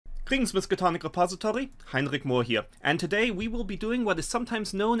Greetings, Miskatonic Repository. Heinrich Moore here, and today we will be doing what is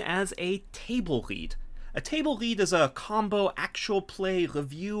sometimes known as a table read. A table read is a combo actual play,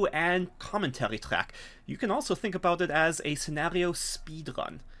 review, and commentary track. You can also think about it as a scenario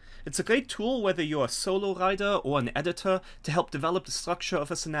speedrun. It's a great tool whether you're a solo writer or an editor to help develop the structure of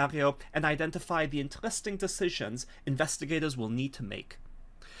a scenario and identify the interesting decisions investigators will need to make.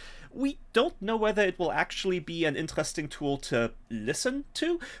 We don't know whether it will actually be an interesting tool to listen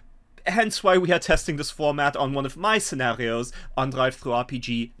to, hence why we are testing this format on one of my scenarios on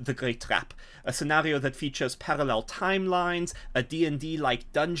DriveThruRPG The Great Trap, a scenario that features parallel timelines, a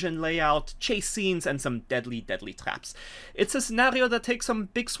D&D-like dungeon layout, chase scenes, and some deadly traps. It's a scenario that takes some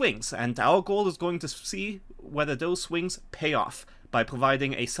big swings, and our goal is going to see whether those swings pay off by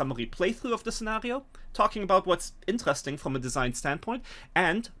providing a summary playthrough of the scenario, talking about what's interesting from a design standpoint,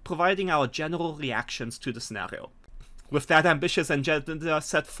 and providing our general reactions to the scenario. With that ambitious agenda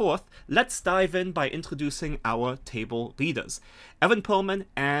set forth, let's dive in by introducing our table readers, Evan Perlman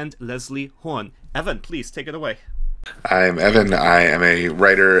and Leslie Horn. Evan, please take it away. I'm Evan. I am a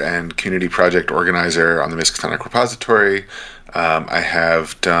writer and community project organizer on the Miskatonic Repository. I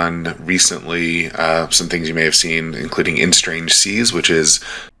have done recently some things you may have seen, including In Strange Seas, which is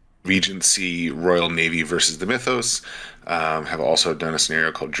Regency Royal Navy versus the Mythos. Have also done a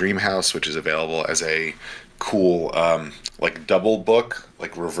scenario called Dream House, which is available as a cool like double book,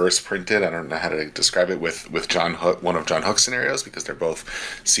 like reverse printed. I don't know how to describe it, with John Hook, one of John Hook's scenarios, because they're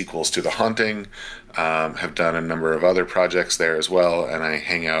both sequels to The Haunting. Have done a number of other projects there as well, and I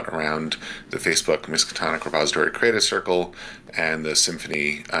hang out around the Facebook Miskatonic Repository Creative Circle and the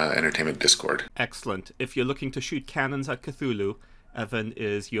Symphony Entertainment Discord. Excellent. If you're looking to shoot cannons at Cthulhu, Evan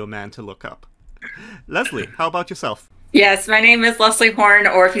is your man to look up. Leslie, how about yourself? Yes, my name is Leslie Horn,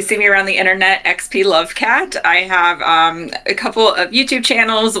 or if you see me around the internet, XPLovecat. I have a couple of YouTube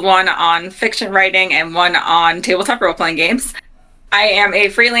channels, one on fiction writing and one on tabletop role-playing games. I am a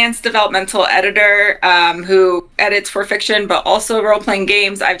freelance developmental editor who edits for fiction, but also role-playing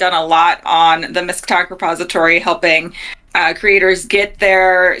games. I've done a lot on the Miskatonic Repository, helping creators get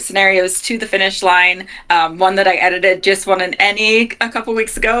their scenarios to the finish line. One that I edited just won an Emmy a couple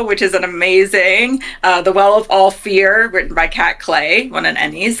weeks ago, which is an amazing. The Well of All Fear, written by Kat Clay, won an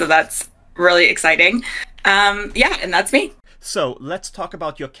Emmy, so that's really exciting. Yeah, and that's me. So let's talk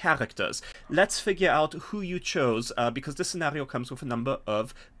about your characters. Let's figure out who you chose, because this scenario comes with a number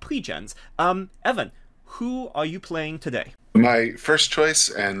of pre-gens. Evan, who are you playing today? My first choice,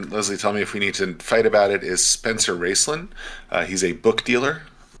 and Leslie, tell me if we need to fight about it, is Spencer Raceland. He's a book dealer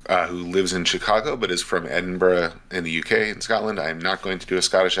who lives in Chicago but is from Edinburgh in the UK and Scotland. I'm not going to do a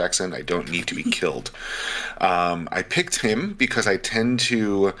Scottish accent. I don't need to be killed. I picked him because I tend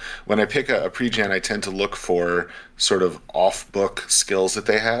to, when I pick a pre-gen, I tend to look for sort of off-book skills that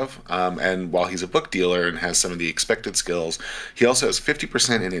they have. And while he's a book dealer and has some of the expected skills, he also has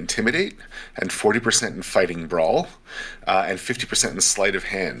 50% in Intimidate and 40% in Fighting Brawl and 50% in Sleight of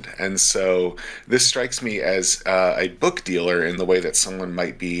Hand. And so this strikes me as a book dealer in the way that someone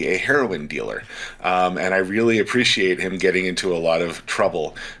might be a heroin dealer. And I really appreciate him getting into a lot of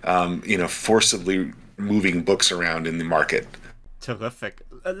trouble, forcibly moving books around in the market. Terrific.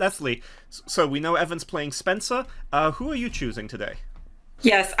 Leslie, so we know Evan's playing Spencer. Who are you choosing today?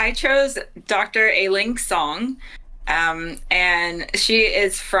 Yes, I chose Dr. Ailing Song, and she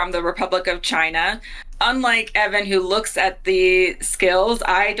is from the Republic of China. Unlike Evan, who looks at the skills,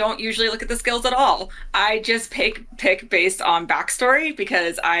 I don't usually look at the skills at all. I just pick based on backstory,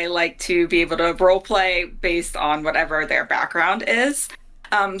 because I like to be able to role play based on whatever their background is.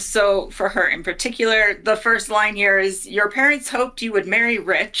 So for her in particular, the first line here is, "Your parents hoped you would marry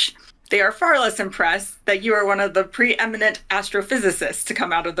rich. They are far less impressed that you are one of the preeminent astrophysicists to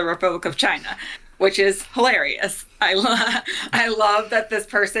come out of the Republic of China," which is hilarious. I love that this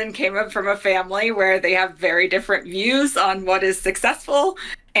person came up from a family where they have very different views on what is successful,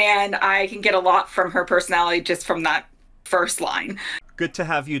 and I can get a lot from her personality just from that first line. Good to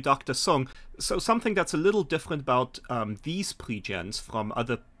have you, Dr. Song. So something that's a little different about these pre-gens from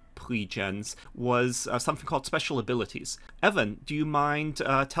other pre-gens was something called special abilities. Evan, do you mind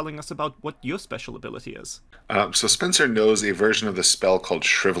telling us about what your special ability is? So Spencer knows a version of the spell called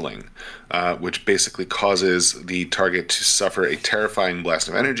Shriveling, which basically causes the target to suffer a terrifying blast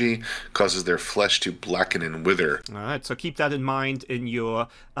of energy, causes their flesh to blacken and wither. All right, so keep that in mind in your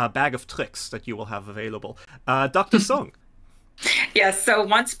bag of tricks that you will have available. Dr. Song. Yes, so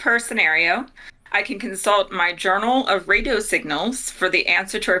once per scenario, I can consult my journal of radio signals for the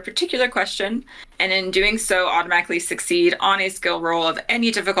answer to a particular question, and in doing so, automatically succeed on a skill roll of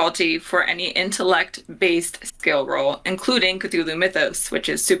any difficulty for any intellect-based skill roll, including Cthulhu Mythos, which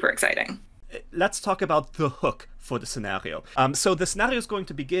is super exciting. Let's talk about the hook for the scenario. So the scenario is going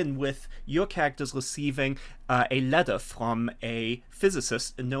to begin with your characters receiving a letter from a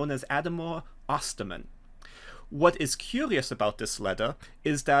physicist known as Adamor Osterman. What is curious about this letter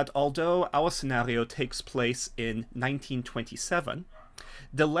is that although our scenario takes place in 1927,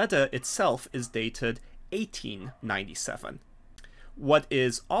 the letter itself is dated 1897. What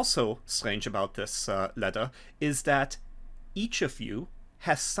is also strange about this letter is that each of you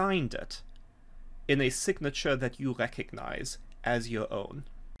has signed it in a signature that you recognize as your own.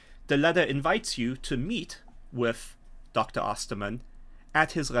 The letter invites you to meet with Dr. Osterman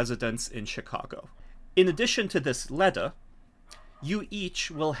at his residence in Chicago. In addition to this letter, you each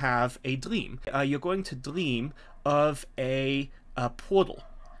will have a dream. You're going to dream of a portal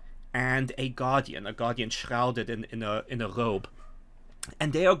and a guardian shrouded in a robe.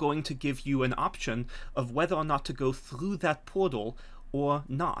 And they are going to give you an option of whether or not to go through that portal or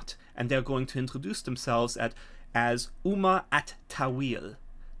not. And they're going to introduce themselves as Uma at Tawil,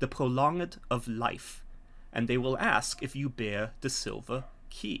 the prolonged of life. And they will ask if you bear the silver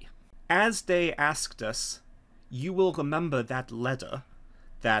key. As they asked us, you will remember that letter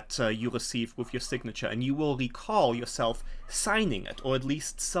that you received with your signature, and you will recall yourself signing it, or at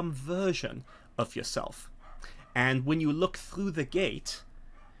least some version of yourself. And when you look through the gate,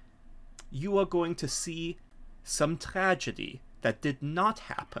 you are going to see some tragedy that did not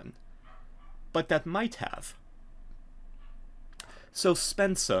happen, but that might have. So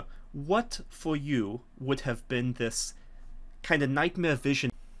Spencer, what for you would have been this kind of nightmare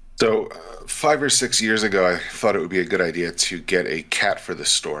vision? So 5 or 6 years ago, I thought it would be a good idea to get a cat for the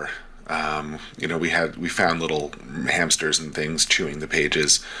store. We found little hamsters and things chewing the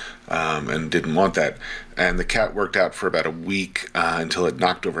pages, and didn't want that. And the cat worked out for about a week until it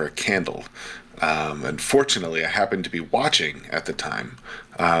knocked over a candle. And fortunately, I happened to be watching at the time,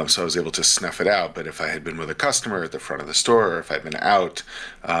 so I was able to snuff it out. But if I had been with a customer at the front of the store, or if I'd been out,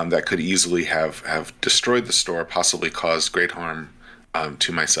 that could easily have destroyed the store, possibly caused great harm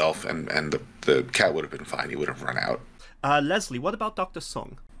to myself, and the cat would have been fine. He would have run out. Leslie, what about Dr.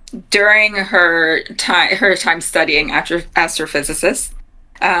 Song? During her time studying astrophysicist,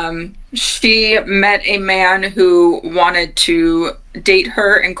 she met a man who wanted to date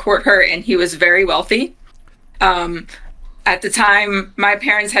her and court her, and he was very wealthy. At the time, my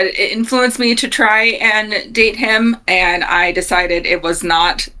parents had influenced me to try and date him, and I decided it was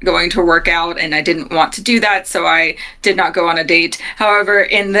not going to work out, and I didn't want to do that, so I did not go on a date. However,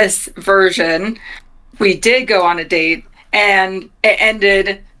 in this version, we did go on a date, and it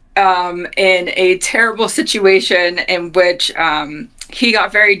ended in a terrible situation in which he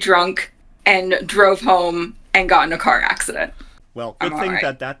got very drunk and drove home and got in a car accident. Well, good thing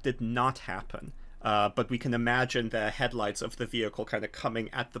that did not happen. But we can imagine the headlights of the vehicle kind of coming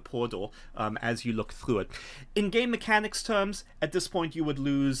at the portal as you look through it. In game mechanics terms, at this point you would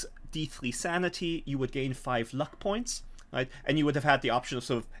lose D3 sanity, you would gain 5 luck points, right? And you would have had the option of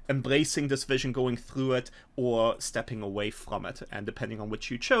sort of embracing this vision, going through it, or stepping away from it. And depending on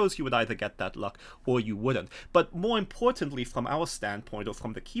which you chose, you would either get that luck or you wouldn't. But more importantly, from our standpoint, or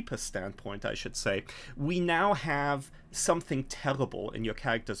from the keeper's standpoint, I should say, we now have something terrible in your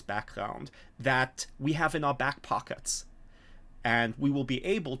character's background that we have in our back pockets. And we will be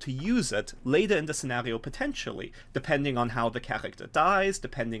able to use it later in the scenario, potentially, depending on how the character dies,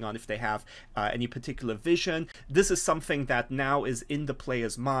 depending on if they have any particular vision. This is something that now is in the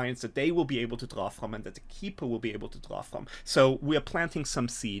player's minds that they will be able to draw from, and that the keeper will be able to draw from. So we are planting some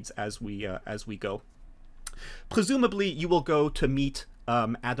seeds as we go. Presumably, you will go to meet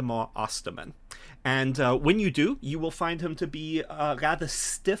Adamor Osterman. And when you do, you will find him to be a rather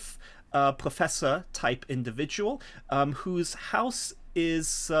stiff professor-type individual whose house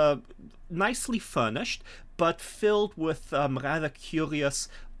is nicely furnished, but filled with rather curious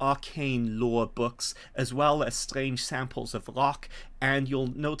arcane lore books, as well as strange samples of rock. And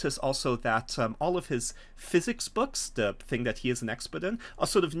you'll notice also that all of his physics books, the thing that he is an expert in, are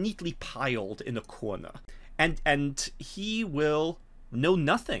sort of neatly piled in a corner. And he will know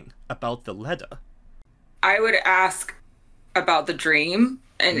nothing about the letter. I would ask about the dream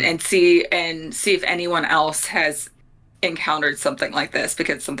and see if anyone else has encountered something like this,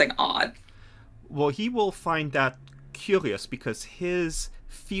 because it's something odd. Well, he will find that curious because his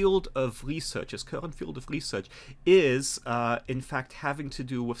field of research, his current field of research, is in fact having to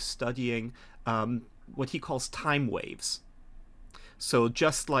do with studying what he calls time waves. So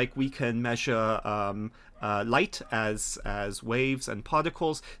just like we can measure light as waves and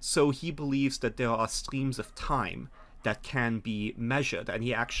particles, so he believes that there are streams of time that can be measured, and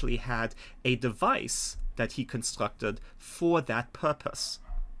he actually had a device that he constructed for that purpose.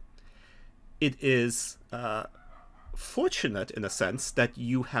 It is fortunate, in a sense, that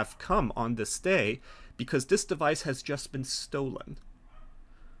you have come on this day, because this device has just been stolen.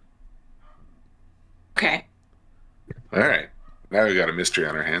 Okay. All right. Now we got a mystery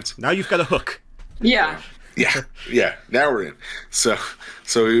on our hands. Now you've got a hook. Yeah. Yeah. Now we're in. So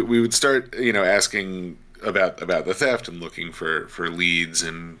we would start, asking about the theft and looking for leads,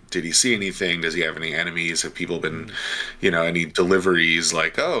 and did he see anything? Does he have any enemies? Have people been, any deliveries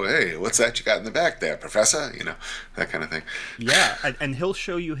like, oh, hey, what's that you got in the back there, Professor? That kind of thing. Yeah, and he'll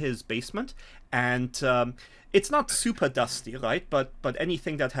show you his basement, and it's not super dusty, right? But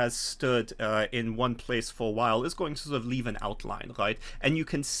anything that has stood in one place for a while is going to sort of leave an outline, right? And you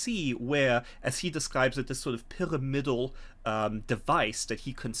can see where, as he describes it, this sort of pyramidal device that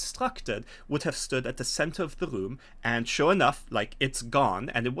he constructed would have stood at the center of the room, and sure enough, like, it's gone.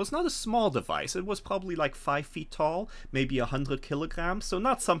 And it was not a small device. It was probably like 5 feet tall, maybe 100 kilograms, so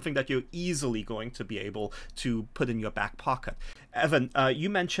not something that you're easily going to be able to put in your back pocket. Evan,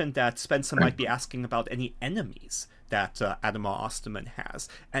 you mentioned that Spencer might be asking about any enemies that Ademar Osterman has,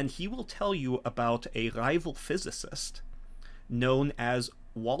 and he will tell you about a rival physicist known as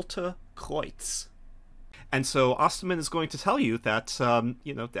Walter Kreutz. And so Osterman is going to tell you that,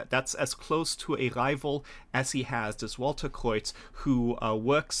 that's as close to a rival as he has, this Walter Kreutz, who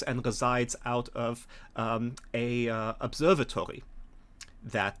works and resides out of a observatory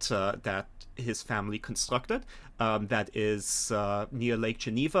that his family constructed, that is near Lake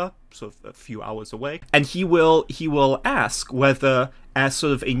Geneva, sort of a few hours away. And he will ask whether, as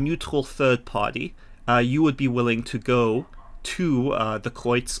sort of a neutral third party, you would be willing to go to the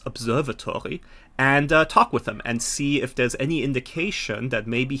Kreutz Observatory and talk with him and see if there's any indication that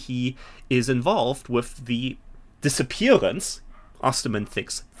maybe he is involved with the disappearance, Osterman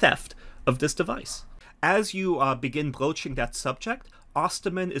thinks theft, of this device. As you begin broaching that subject,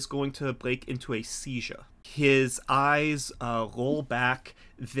 Osterman is going to break into a seizure. His eyes roll back.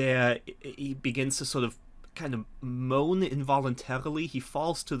 He begins to sort of kind of moan involuntarily. He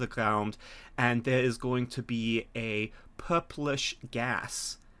falls to the ground, and there is going to be a purplish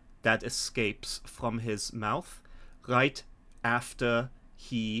gas that escapes from his mouth right after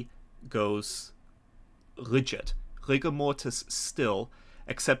he goes rigid. Rigor mortis still,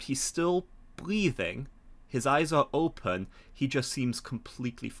 except he's still breathing. His eyes are open. He just seems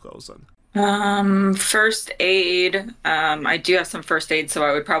completely frozen. First aid. I do have some first aid, so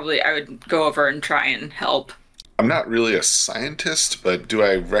I would go over and try and help. I'm not really a scientist, but do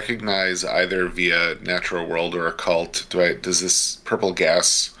I recognize, either via natural world or occult, does this purple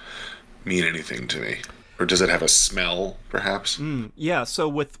gas mean anything to me? Or does it have a smell, perhaps? Yeah, so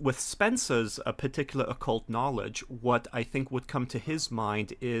with Spencer's particular occult knowledge, what I think would come to his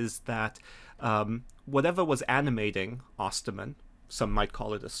mind is that whatever was animating Osterman, some might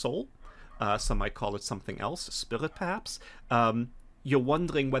call it a soul, some might call it something else, a spirit perhaps, you're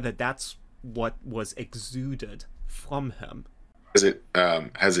wondering whether that's what was exuded from him.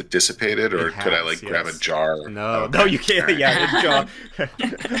 Has it dissipated, or could I grab a jar? No, no, you can't. Right. Yeah, a jar.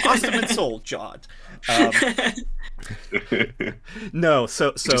 Osterman soul jarred. No,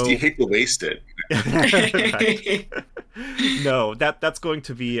 so just, you hate to waste it. No, that's going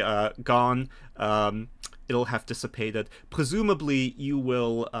to be gone. It'll have dissipated. Presumably, you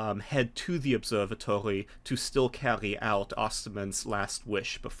will head to the observatory to still carry out Osterman's last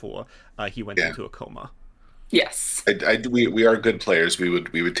wish before he went into a coma. Yes. We are good players. We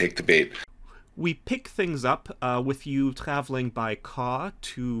would take the bait. We pick things up with you traveling by car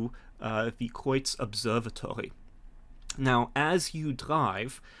to the Kreutz Observatory. Now, as you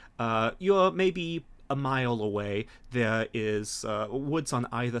drive, you're maybe a mile away. There is woods on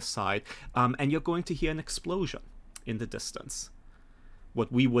either side, and you're going to hear an explosion in the distance.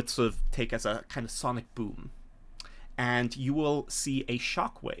 What we would sort of take as a kind of sonic boom. And you will see a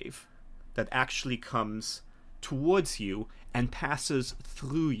shockwave that actually comes towards you and passes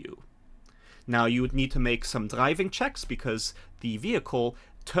through you. Now, you would need to make some driving checks because the vehicle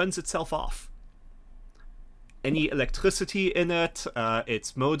turns itself off. any electricity in it.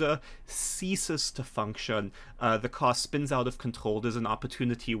 Its motor ceases to function. The car spins out of control. There's an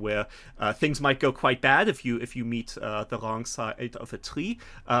opportunity where things might go quite bad if you meet the wrong side of a tree.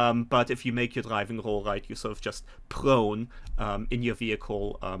 But if you make your driving roll right, you're sort of just prone in your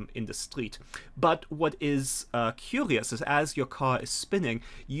vehicle in the street. But what is curious is as your car is spinning,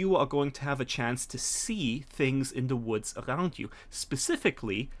 you are going to have a chance to see things in the woods around you,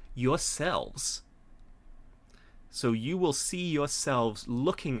 specifically yourselves. So you will see yourselves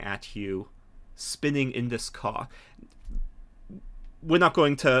looking at you, spinning in this car. We're not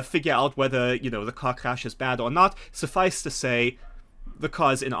going to figure out whether, the car crash is bad or not. Suffice to say, the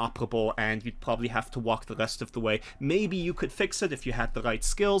car is inoperable, and you'd probably have to walk the rest of the way. Maybe you could fix it if you had the right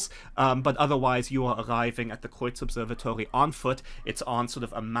skills, but otherwise you are arriving at the Kreuz Observatory on foot. It's on sort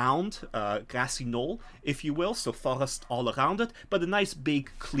of a mound, grassy knoll, if you will, so forest all around it, but a nice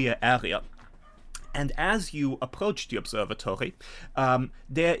big clear area. And as you approach the observatory,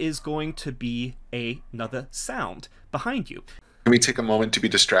 there is going to be another sound behind you. Can we take a moment to be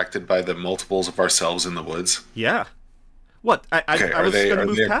distracted by the multiples of ourselves in the woods? Yeah. What? I was going to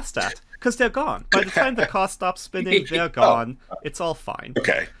move past that, because they're gone. By the time the car stops spinning, they're gone. Oh. It's all fine.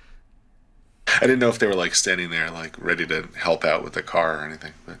 Okay. I didn't know if they were, like, standing there, like, ready to help out with the car or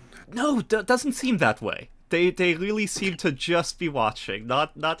anything. But no, doesn't seem that way. They really seem to just be watching,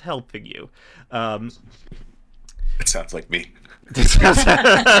 not helping you. It sounds like me.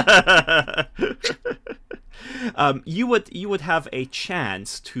 You would have a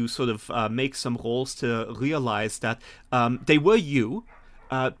chance to sort of make some rolls to realize that they were you,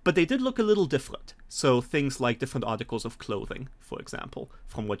 but they did look a little different. So things like different articles of clothing, for example,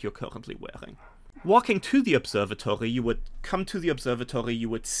 from what you're currently wearing. Walking to the observatory, you would come to the observatory, you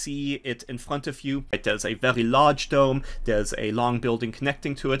would see it in front of you. There's a very large dome, there's a long building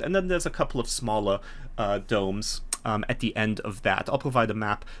connecting to it, and then there's a couple of smaller domes at the end of that. I'll provide a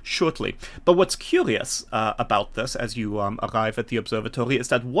map shortly. But what's curious about this, as you arrive at the observatory, is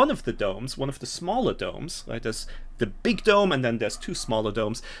that one of the domes, one of the smaller domes, right, there's the big dome and then there's two smaller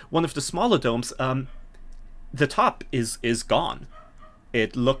domes. One of the smaller domes, the top is gone.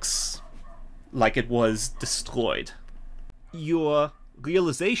 It looks like it was destroyed. Your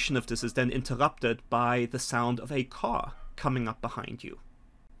realization of this is then interrupted by the sound of a car coming up behind you.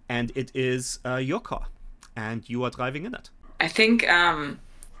 And it is your car, and you are driving in it. I think I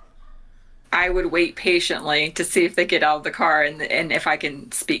would wait patiently to see if they get out of the car and if I can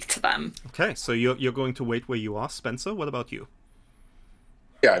speak to them. Okay, so you're going to wait where you are. Spencer, what about you?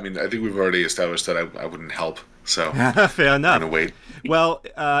 Yeah, I mean, I think we've already established that I wouldn't help, so fair enough. I'm gonna wait. Well,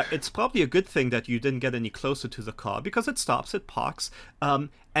 it's probably a good thing that you didn't get any closer to the car, because it stops, it parks,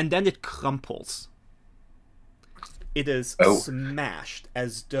 and then it crumples. It is smashed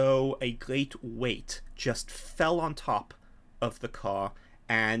as though a great weight just fell on top of the car.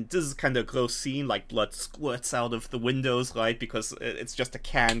 And this is kind of a gross scene, like blood squirts out of the windows, right? Because it's just a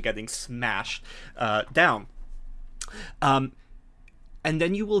can getting smashed down. And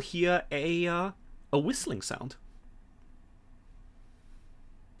then you will hear a whistling sound.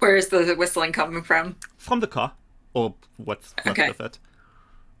 Where is the whistling coming from? From the car, or what's left of it.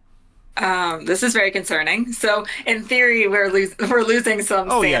 This is very concerning. So, in theory, we're losing some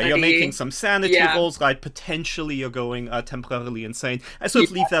sanity. Oh, yeah, you're making some sanity rolls, right? Potentially you're going temporarily insane. I sort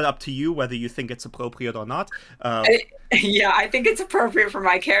of leave that up to you, whether you think it's appropriate or not. I think it's appropriate for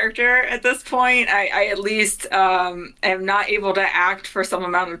my character at this point. I at least am not able to act for some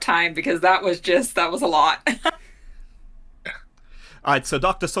amount of time, because that was a lot. All right, so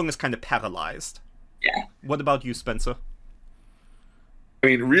Dr. Sung is kind of paralyzed. Yeah. What about you, Spencer? I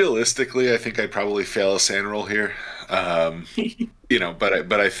mean, realistically, I think I'd probably fail a sand roll here. But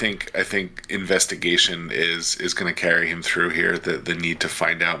I think investigation is going to carry him through here. The need to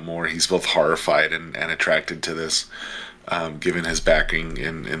find out more. He's both horrified and attracted to this, given his backing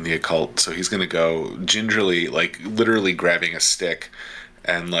in the occult. So he's going to go gingerly, like literally grabbing a stick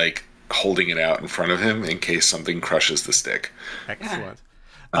and like holding it out in front of him in case something crushes the stick. Excellent.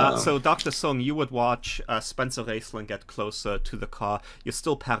 So, Dr. Sung, you would watch Spencer Raceland get closer to the car. You're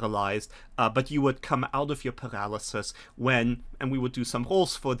still paralyzed, but you would come out of your paralysis when, and we would do some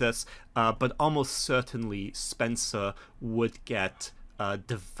rolls for this, but almost certainly Spencer would get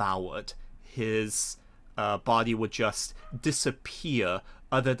devoured. His body would just disappear,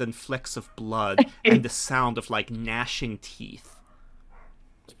 other than flecks of blood and the sound of, like, gnashing teeth.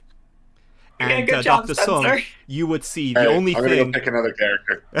 And Dr. Sung, you would see the only thing. I'm gonna go pick another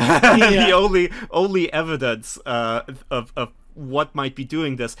character. The only evidence of what might be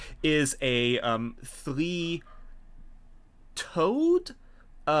doing this is a 3-toed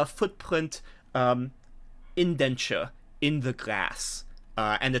footprint in indenture in the grass,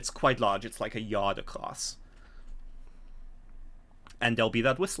 and it's quite large. It's like a yard across. And there'll be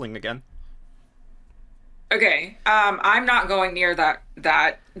that whistling again. Okay, I'm not going near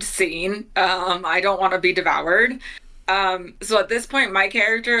that scene. I don't want to be devoured. So at this point, my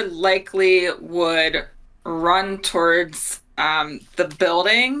character likely would run towards the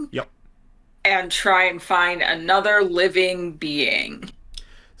building. Yep. And try and find another living being.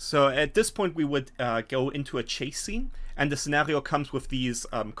 So at this point, we would go into a chase scene, and the scenario comes with these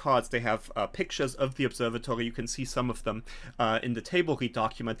cards. They have pictures of the observatory. You can see some of them in the table read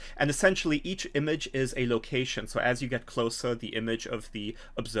document, and essentially each image is a location. So as you get closer, the image of the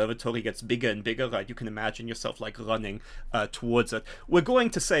observatory gets bigger and bigger, right? You can imagine yourself like running towards it. We're going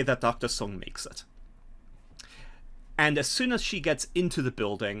to say that Dr. Sung makes it. And as soon as she gets into the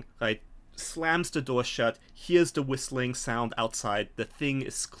building, right, slams the door shut, hears the whistling sound outside, the thing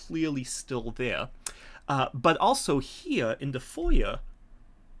is clearly still there. But also here in the foyer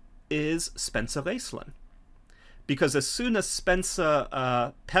is Spencer Raceland. Because as soon as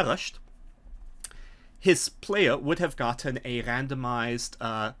Spencer perished, his player would have gotten a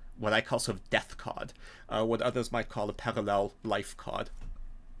randomized, what I call sort of death card, what others might call a parallel life card.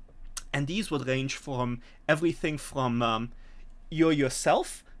 And these would range from everything from you're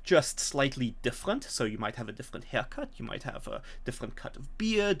yourself, just slightly different, so you might have a different haircut, you might have a different cut of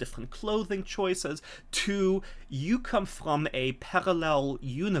beard, different clothing choices, to you come from a parallel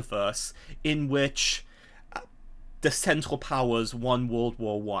universe in which the Central Powers won World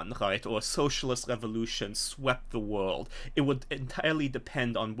War I, right, or a socialist revolution swept the world. It would entirely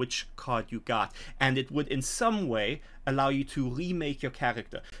depend on which card you got, and it would in some way allow you to remake your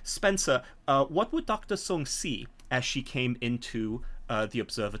character. Spencer, what would Dr. Sung see as she came into the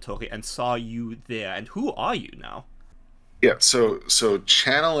observatory and saw you there, and who are you now? Yeah, so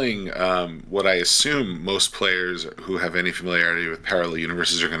channeling what I assume most players who have any familiarity with parallel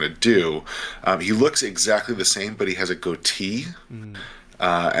universes are going to do. He looks exactly the same, but he has a goatee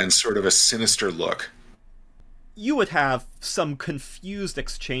and sort of a sinister look. You would have some confused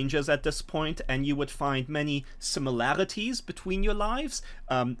exchanges at this point, and you would find many similarities between your lives.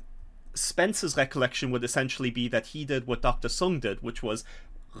 Spencer's recollection would essentially be that he did what Dr. Sung did, which was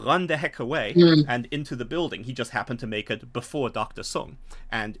run the heck away and into the building. He just happened to make it before Dr. Sung,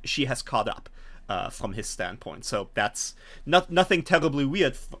 and she has caught up from his standpoint. So that's nothing terribly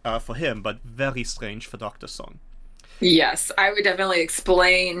weird for him, but very strange for Dr. Sung. Yes, I would definitely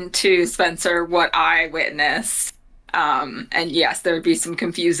explain to Spencer what I witnessed. And yes, there would be some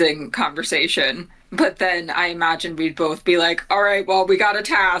confusing conversation. But then I imagine we'd both be like, all right, well, we got a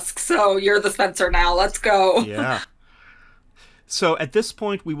task, so you're the Spencer now, let's go. Yeah. So at this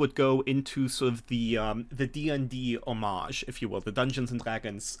point, we would go into sort of the D&D homage, if you will, the Dungeons &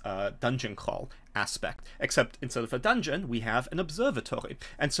 Dragons dungeon crawl aspect. Except instead of a dungeon, we have an observatory.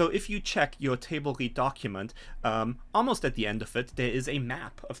 And so if you check your table read document, almost at the end of it, there is a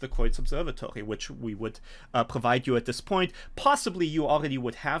map of the Kreutz Observatory, which we would provide you at this point. Possibly you already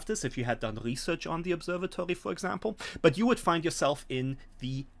would have this if you had done research on the observatory, for example, but you would find yourself in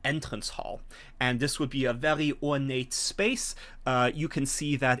the entrance hall. And this would be a very ornate space. You can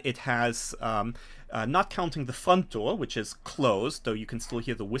see that it has... not counting the front door, which is closed, though you can still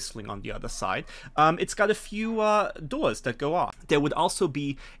hear the whistling on the other side, it's got a few doors that go off. There would also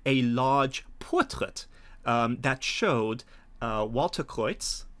be a large portrait that showed Walter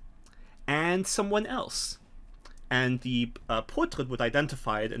Kreutz and someone else. And the portrait would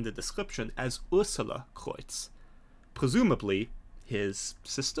identify it in the description as Ursula Kreutz, presumably his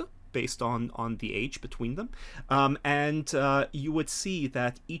sister, based on the age between them. And you would see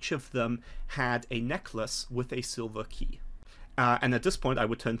that each of them had a necklace with a silver key. And at this point, I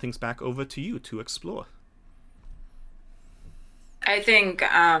would turn things back over to you to explore. I think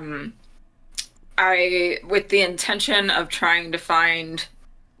with the intention of trying to find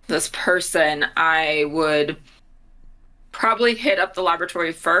this person, I would probably hit up the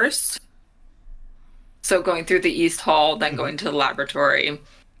laboratory first. So going through the East Hall, then going to the laboratory,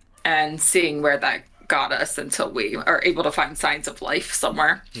 and seeing where that got us until we are able to find signs of life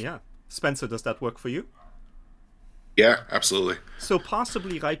somewhere. Yeah. Spencer, does that work for you? Yeah, absolutely. So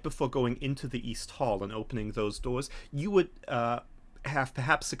possibly right before going into the East Hall and opening those doors, you would have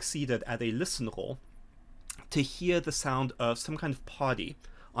perhaps succeeded at a listen roll to hear the sound of some kind of party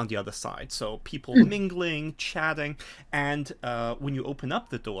on the other side. So people mingling, chatting, and when you open up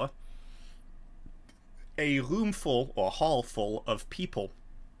the door, a room full or hall full of people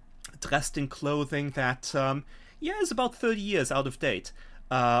dressed in clothing that, is about 30 years out of date,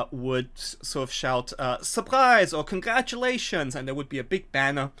 would sort of shout, surprise or congratulations, and there would be a big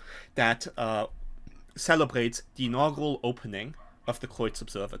banner that celebrate the inaugural opening of the Kreuz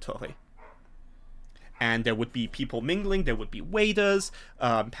Observatory. And there would be people mingling, there would be waiters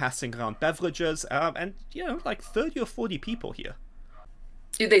passing around beverages, and, you know, like 30 or 40 people here.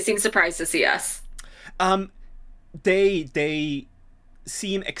 Do they seem surprised to see us? They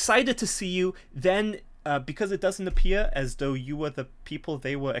seem excited to see you. Then, because it doesn't appear as though you were the people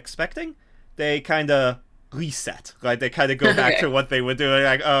they were expecting, they kind of reset, right? They kind of go back to what they were doing,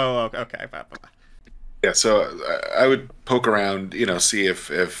 like, oh, okay, blah, blah, blah. Yeah, so I would poke around, you know, see if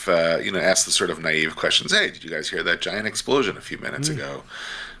you know, ask the sort of naive questions. Hey, did you guys hear that giant explosion a few minutes ago?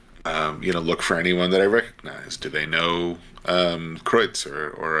 You know, look for anyone that I recognize. Do they know Kreutz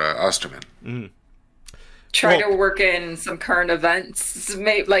or Osterman? Try to work in some current events,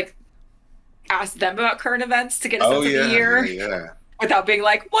 like ask them about current events to get a sense of the year. Yeah. Without being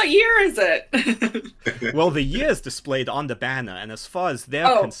like, what year is it? Well, the year is displayed on the banner, and as far as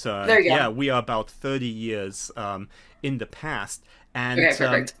they're concerned, yeah, we are about 30 years in the past. And okay,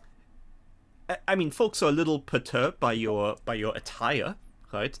 perfect. I mean, folks are a little perturbed by your attire,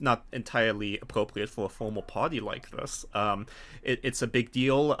 right? Not entirely appropriate for a formal party like this. It's a big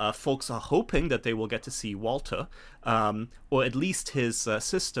deal. Folks are hoping that they will get to see Walter, or at least his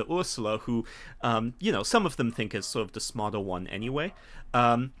sister Ursula, who, you know, some of them think is sort of the smarter one anyway.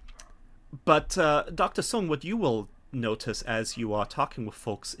 But Dr. Sung, what you will notice as you are talking with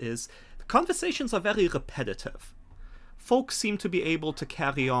folks is the conversations are very repetitive. Folks seem to be able to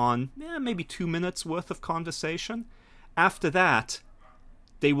carry on maybe 2 minutes worth of conversation. After that,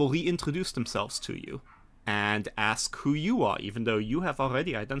 they will reintroduce themselves to you and ask who you are, even though you have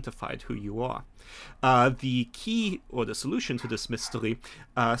already identified who you are. The key, or the solution to this mystery,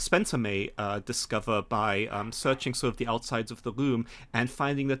 Spencer may discover by searching sort of the outsides of the room and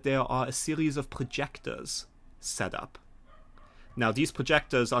finding that there are a series of projectors set up. Now, these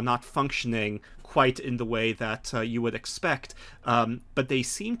projectors are not functioning quite in the way that you would expect, but they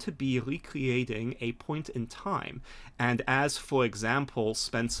seem to be recreating a point in time. And as, for example,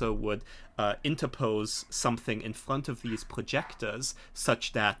 Spencer would interpose something in front of these projectors,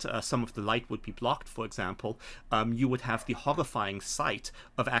 such that some of the light would be blocked, for example, you would have the horrifying sight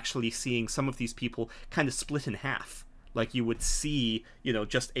of actually seeing some of these people kind of split in half. Like, you would see, you know,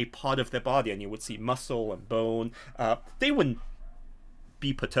 just a part of their body, and you would see muscle and bone. They wouldn't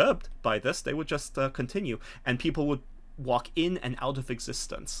be perturbed by this. They would just continue, and people would walk in and out of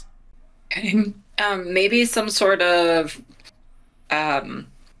existence. Okay. Maybe some sort of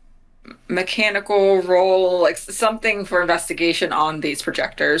mechanical roll, like something for investigation on these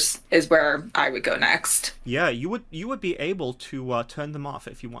projectors is where I would go next. Yeah, you would be able to turn them off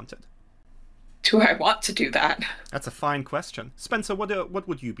if you wanted. Do I want to do that? That's a fine question. Spencer, what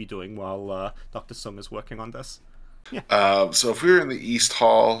would you be doing while Dr. Sung is working on this? Yeah. So if we were in the East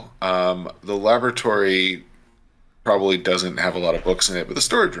Hall, the laboratory probably doesn't have a lot of books in it, but the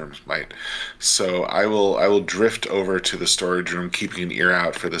storage rooms might. So I will drift over to the storage room, keeping an ear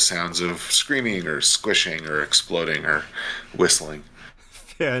out for the sounds of screaming or squishing or exploding or whistling.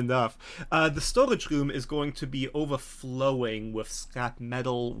 Fair enough. The storage room is going to be overflowing with scrap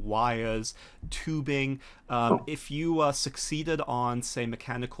metal, wires, tubing. If you succeeded on, say,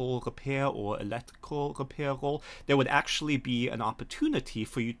 mechanical repair or electrical repair roll, there would actually be an opportunity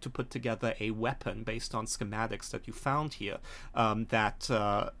for you to put together a weapon based on schematics that you found here that,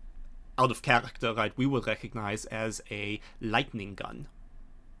 out of character, right, we would recognize as a lightning gun.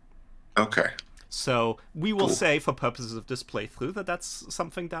 Okay. So we will say, for purposes of this playthrough, that that's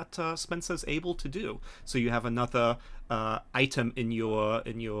something that Spencer's able to do. So you have another item in your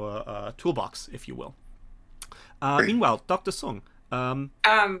toolbox, if you will. Meanwhile, Dr. Sung. I'm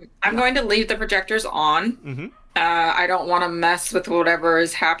going to leave the projectors on. Mm-hmm. I don't want to mess with whatever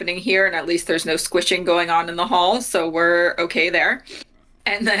is happening here, and at least there's no squishing going on in the hall, so we're okay there.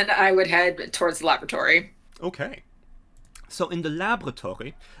 And then I would head towards the laboratory. Okay. So in the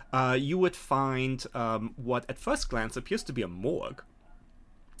laboratory, you would find what at first glance appears to be a morgue.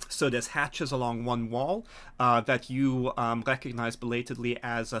 So there's hatches along one wall that you recognize belatedly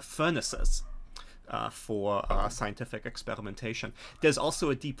as furnaces for scientific experimentation. There's also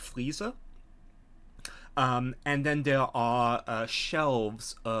a deep freezer. And then there are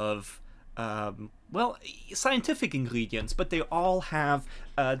shelves of, well, scientific ingredients, but they all have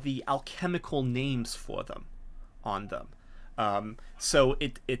the alchemical names for them on them. So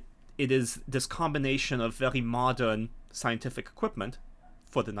it is this combination of very modern scientific equipment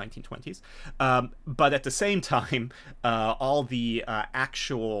for the 1920s, but at the same time, all the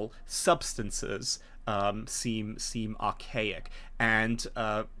actual substances seem archaic, and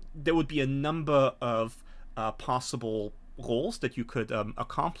there would be a number of possible roles that you could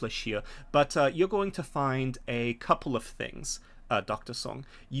accomplish here, but you're going to find a couple of things, Dr. Song.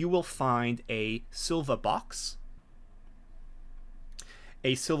 You will find a silver box.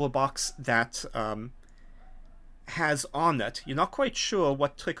 A silver box that has on it, you're not quite sure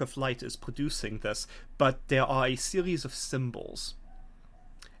what trick of light is producing this, but there are a series of symbols.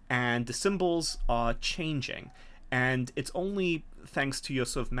 And the symbols are changing. And it's only thanks to your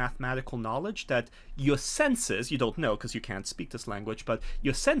sort of mathematical knowledge that your senses, you don't know because you can't speak this language, but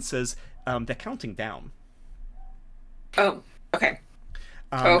your senses, they're counting down. Oh, okay.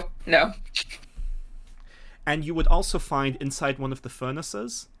 Oh, no. And you would also find inside one of the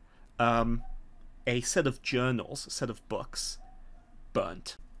furnaces a set of journals, a set of books,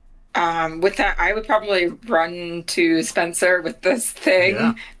 burnt. With that, I would probably run to Spencer with this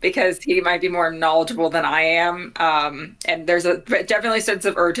thing because he might be more knowledgeable than I am. And there's definitely a sense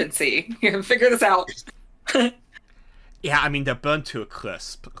of urgency. Figure this out. Yeah, I mean, they're burnt to a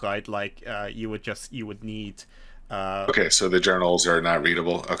crisp, right? Like, you would need... Okay, so the journals are not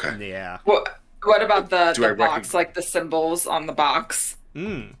readable. Okay. Yeah. What about the box, like the symbols on the box?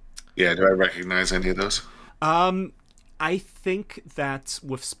 Yeah, do I recognize any of those? I think that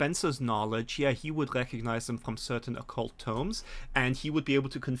with Spencer's knowledge, yeah, he would recognize them from certain occult tomes, and he would be able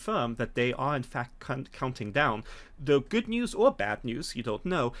to confirm that they are in fact counting down. The good news or bad news, you don't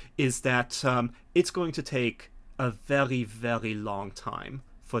know, is that it's going to take a very, very long time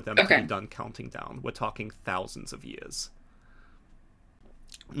for them to be done counting down. We're talking thousands of years.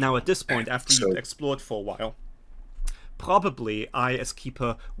 Now, at this point, after you've explored for a while, probably I, as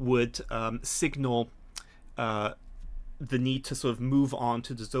Keeper, would signal the need to sort of move on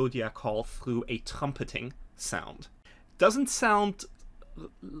to the Zodiac Hall through a trumpeting sound. Doesn't sound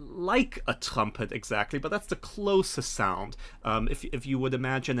like a trumpet exactly, but that's the closest sound. If you would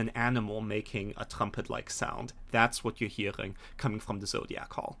imagine an animal making a trumpet-like sound, that's what you're hearing coming from the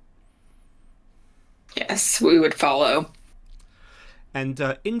Zodiac Hall. Yes, we would follow. And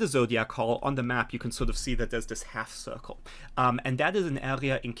in the Zodiac Hall, on the map, you can sort of see that there's this half circle. And that is an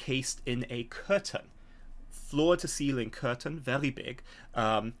area encased in a curtain. Floor-to-ceiling curtain, very big.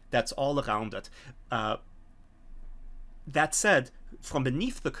 That's all around it. That said, from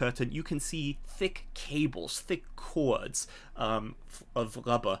beneath the curtain, you can see thick cables, thick cords of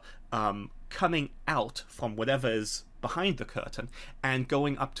rubber coming out from whatever is behind the curtain and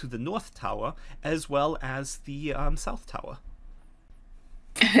going up to the North Tower as well as the South Tower.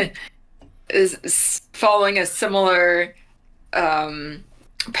 Is following a similar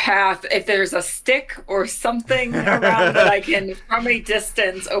path. If there's a stick or something around that I can, from a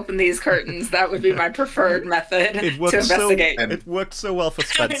distance, open these curtains, that would be my preferred method to investigate. It worked so well for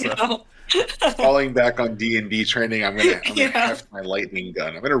Spencer. Falling back on D&D training, I'm gonna heft my lightning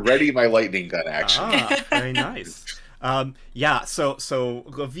gun. I'm gonna ready my lightning gun action. Very nice. Yeah. So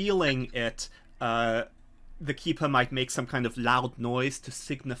revealing it. The Keeper might make some kind of loud noise to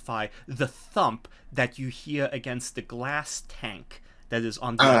signify the thump that you hear against the glass tank that is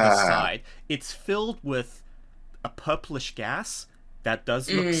on the other side. It's filled with a purplish gas that does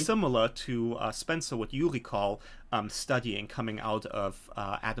look similar to Spencer, what you recall studying coming out of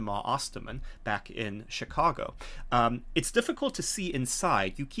Adamar Osterman back in Chicago. It's difficult to see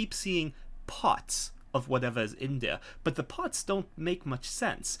inside. You keep seeing pots of whatever is in there, but the pots don't make much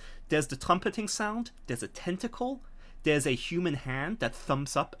sense. There's the trumpeting sound, there's a tentacle, there's a human hand that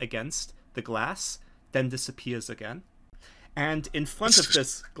thumps up against the glass, then disappears again. And in front of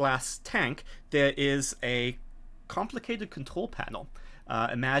this glass tank, there is a complicated control panel.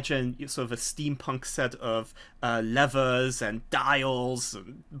 Imagine sort of a steampunk set of levers and dials,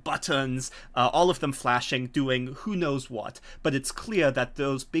 and buttons, all of them flashing, doing who knows what. But it's clear that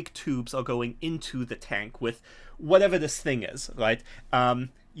those big tubes are going into the tank with whatever this thing is, right?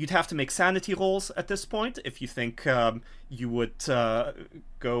 You'd have to make sanity rolls at this point. If you think you would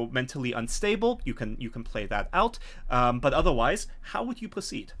go mentally unstable, you can play that out. But otherwise, how would you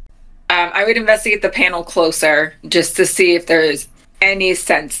proceed? I would investigate the panel closer just to see if there's any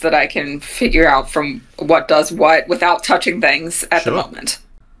sense that I can figure out from what does what without touching things at the moment.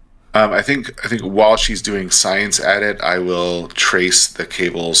 I think while she's doing science at it, I will trace the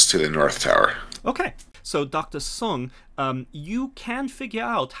cables to the North Tower. Okay. So, Dr. Sung, you can figure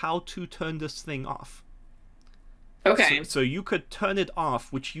out how to turn this thing off. Okay. So you could turn it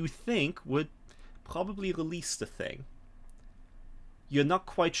off, which you think would probably release the thing. You're not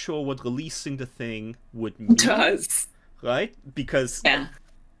quite sure what releasing the thing would mean. Does. Right? Because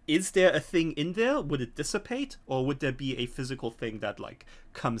is there a thing in there? Would it dissipate? Or would there be a physical thing that, like,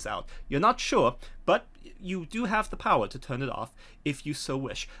 comes out? You're not sure, but you do have the power to turn it off if you so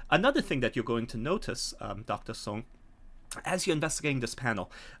wish. Another thing that you're going to notice, Dr. Song, as you're investigating this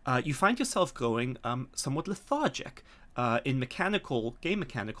panel, you find yourself growing somewhat lethargic. In game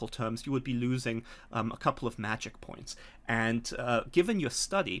mechanical terms, you would be losing a couple of magic points. And given your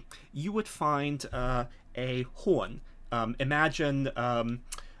study, you would find a horn. Imagine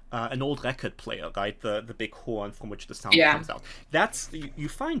an old record player, right? The big horn from which the sound comes out. You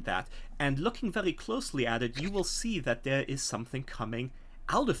find that, and looking very closely at it, you will see that there is something coming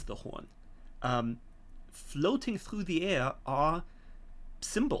out of the horn. Floating through the air are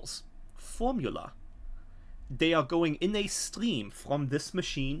symbols, formula. They are going in a stream from this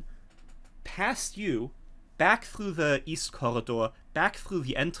machine, past you, back through the east corridor, back through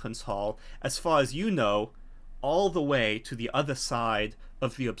the entrance hall, as far as you know, all the way to the other side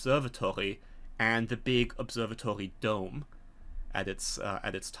of the observatory and the big observatory dome at its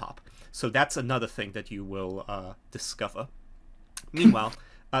top. So that's another thing that you will discover. Meanwhile,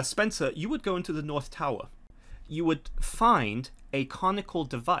 Spencer, you would go into the North Tower. You would find a conical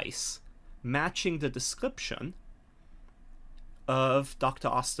device matching the description of Dr.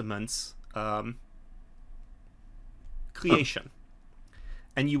 Osterman's creation.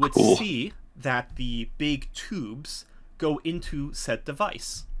 And you would see that the big tubes go into said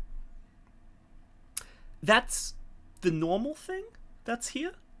device. That's the normal thing that's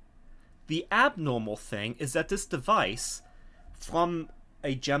here. The abnormal thing is that this device, from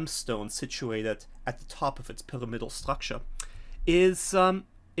a gemstone situated at the top of its pyramidal structure, is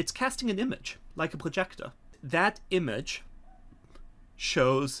it's casting an image, like a projector. That image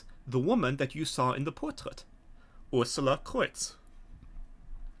shows the woman that you saw in the portrait, Ursula Kreutz.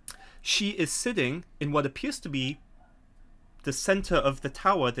 She is sitting in what appears to be the center of the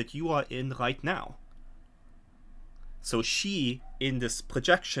tower that you are in right now. So she, in this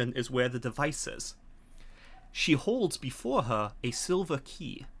projection, is where the device is. She holds before her a silver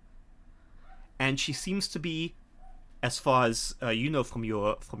key. And she seems to be, as far as you know from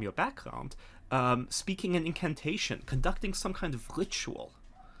your background, speaking an incantation, conducting some kind of ritual.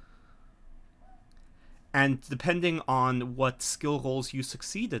 And depending on what skill rolls you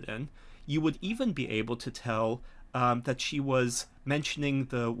succeeded in, you would even be able to tell that she was mentioning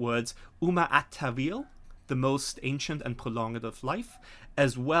the words Uma At-Tawil, the most ancient and prolonged of life,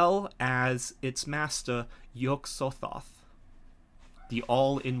 as well as its master, Yog-Sothoth, the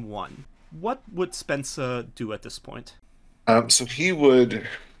all-in-one. What would Spencer do at this point? So he would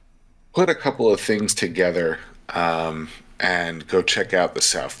put a couple of things together and go check out the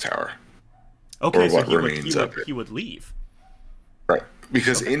South Tower. Okay, or so what remains of it. He would leave. Right.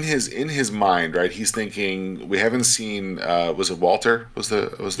 Because in his mind, right, he's thinking, we haven't seen was it Walter was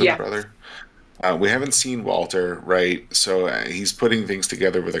the brother? We haven't seen Walter, right? So he's putting things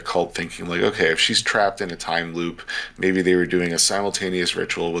together with a cult, thinking like, okay, if she's trapped in a time loop, maybe they were doing a simultaneous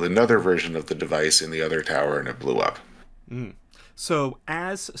ritual with another version of the device in the other tower and it blew up. So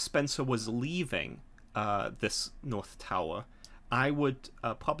as Spencer was leaving this North Tower, I would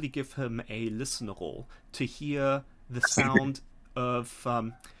probably give him a listener roll to hear the sound of...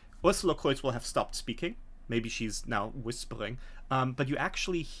 Ursula Kreutz will have stopped speaking. Maybe she's now whispering. But you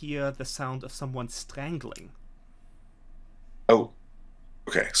actually hear the sound of someone strangling. Oh,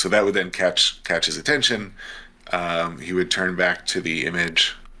 okay. So that would then catch his attention. He would turn back to the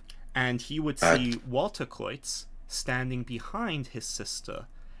image. And he would see Walter Kreutz standing behind his sister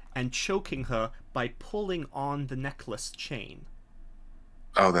and choking her by pulling on the necklace chain.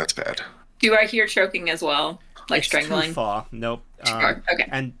 Oh, that's bad. Do I hear choking as well? Like it's strangling? Too far. Nope. Okay.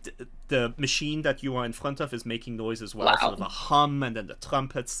 And the machine that you are in front of is making noise as well, Wow. sort of a hum, and then the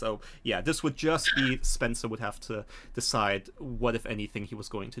trumpets. So yeah, this would just be Spencer would have to decide what, if anything, he was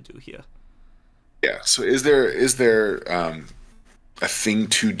going to do here. Yeah. So is there a thing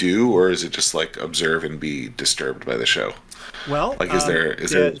to do, or is it just like observe and be disturbed by the show? Well, like is there the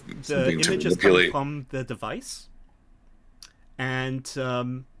something to image is coming manipulate? from the device, and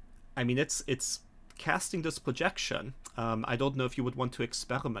I mean it's casting this projection. I don't know if you would want to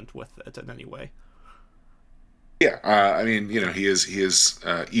experiment with it in any way. Yeah, I mean, he is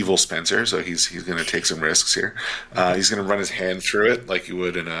evil Spencer, so he's going to take some risks here. He's going to run his hand through it like you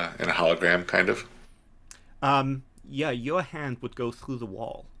would in a hologram, kind of. Yeah, your hand would go through the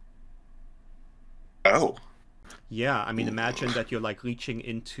wall. Oh. Yeah, I mean, imagine that you're like reaching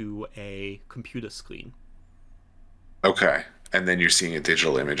into a computer screen. Okay, and then you're seeing a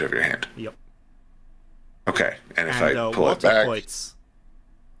digital image of your hand. Yep. Okay, and if I pull Walter it back, Kreutz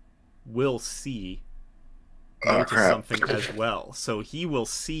will see crap. something as well. So he will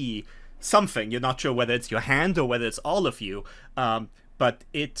see something. You're not sure whether it's your hand or whether it's all of you, but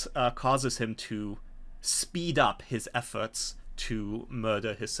it causes him to speed up his efforts to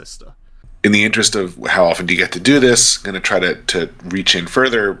murder his sister. in the interest of how often do you get to do this, going to try to reach in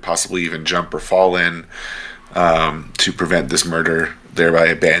further, possibly even jump or fall in, to prevent this murder, thereby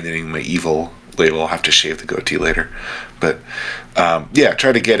abandoning my evil label. I'll have to shave the goatee later. But yeah,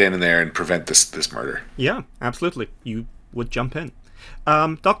 try to get in there and prevent this murder. Yeah, absolutely. You would jump in.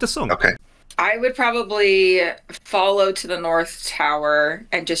 Dr. Sung. Okay. I would probably follow to the North Tower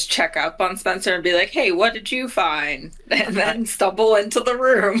and just check up on Spencer and be like, hey, what did you find? And then stumble into the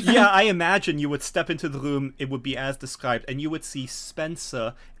room. Yeah, I imagine you would step into the room, it would be as described, and you would see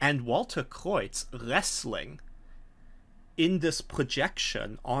Spencer and Walter Kreutz wrestling in this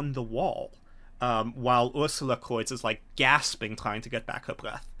projection on the wall, while Ursula Kreutz is like gasping, trying to get back her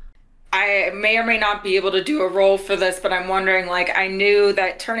breath. I may or may not be able to do a roll for this, but I'm wondering, like, I knew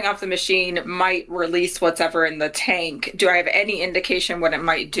that turning off the machine might release whatever in the tank. Do I have any indication what it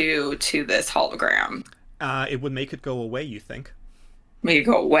might do to this hologram? It would make it go away, you think? Make it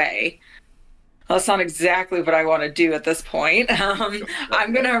go away? Well, that's not exactly what I want to do at this point.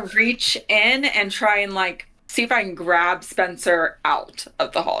 I'm going to reach in and try and, like, see if I can grab Spencer out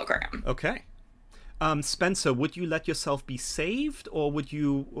of the hologram. Okay. Spencer, would you let yourself be saved, or would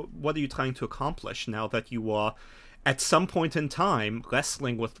you? What are you trying to accomplish now that you are, at some point in time,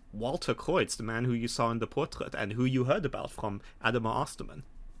 wrestling with Walter Kreutz, the man who you saw in the portrait and who you heard about from Adama Osterman?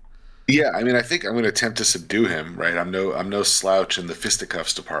 Yeah, I mean, I think I'm going to attempt to subdue him. Right, I'm no slouch in the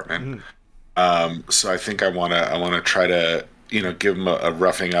fisticuffs department. So I think I want to try to give him a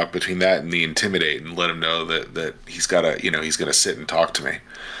roughing up between that and the intimidate, and let him know that he's got to he's going to sit and talk to me.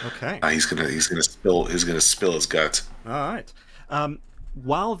 Okay. He's gonna spill his guts. All right.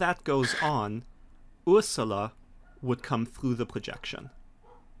 While that goes on, Ursula would come through the projection.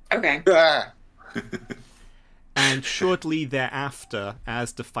 Okay. And shortly thereafter,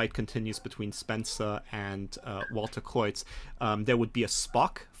 as the fight continues between Spencer and Walter Kreutz, there would be a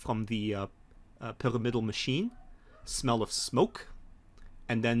spark from the pyramidal machine, smell of smoke,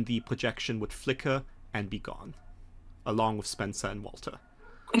 and then the projection would flicker and be gone, along with Spencer and Walter.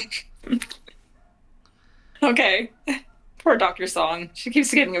 Okay. Poor Dr. Song. She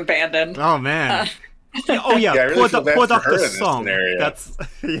keeps getting abandoned. Oh, man. Oh, yeah. I really poor Dr. Song. Song. That's...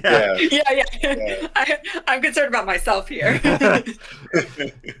 Yeah. Yeah. I'm concerned about myself here.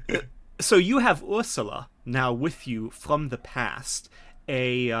 So you have Ursula now with you from the past,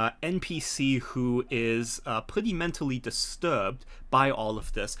 a NPC who is pretty mentally disturbed by all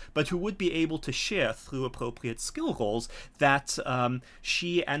of this, but who would be able to share through appropriate skill rolls that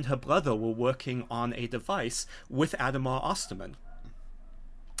she and her brother were working on a device with Adama Osterman,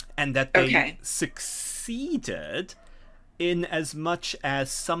 and that they succeeded in as much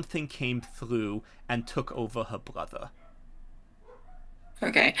as something came through and took over her brother.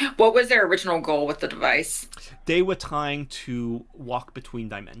 Okay. What was their original goal with the device? They were trying to walk between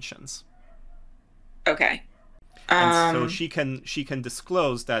dimensions. Okay. And so she can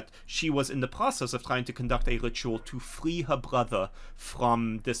disclose that she was in the process of trying to conduct a ritual to free her brother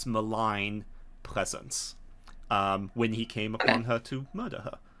from this malign presence when he came upon her to murder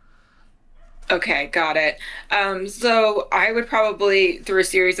her. Okay, got it. So I would probably, through a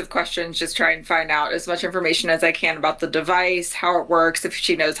series of questions, just try and find out as much information as I can about the device, how it works, if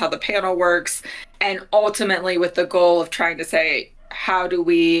she knows how the panel works, and ultimately with the goal of trying to say, how do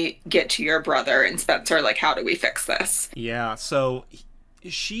we get to your brother and Spencer? Like, how do we fix this? Yeah, so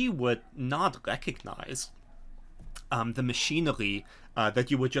she would not recognize the machinery that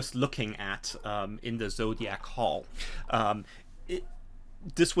you were just looking at in the Zodiac Hall.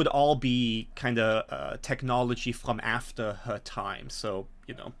 This would all be kind of technology from after her time, so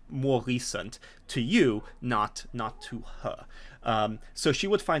more recent to you, not to her. So she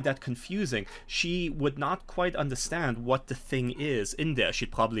would find that confusing. She would not quite understand what the thing is in there.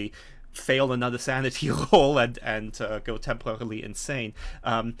 She'd probably fail another sanity roll and go temporarily insane,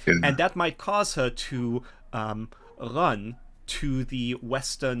 and that might cause her to run to the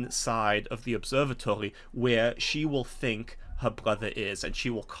western side of the observatory, where she will think her brother is, and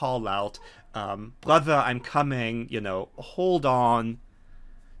she will call out, brother, I'm coming, hold on,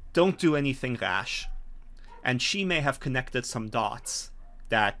 don't do anything rash. And she may have connected some dots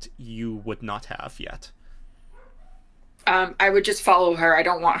that you would not have yet. I would just follow her. I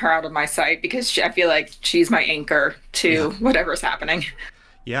don't want her out of my sight, because I feel like she's my anchor to whatever's happening.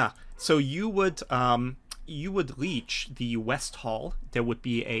 Yeah, so you would reach the West Hall. There would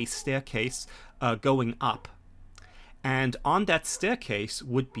be a staircase going up. And on that staircase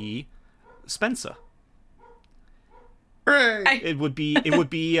would be Spencer. Hooray! It would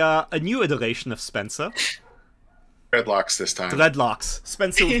be a new iteration of Spencer. Dreadlocks this time.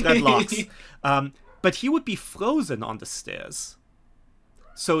 Spencer with dreadlocks. But he would be frozen on the stairs.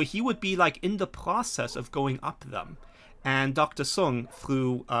 So he would be like in the process of going up them. And Dr. Sung,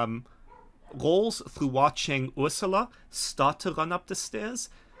 through rolls, through watching Ursula start to run up the stairs,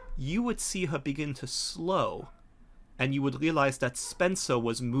 you would see her begin to slow. And you would realize that Spencer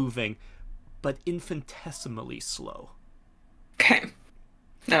was moving, but infinitesimally slow. Okay.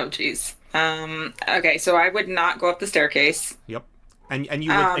 Oh, geez. Okay, so I would not go up the staircase. Yep. And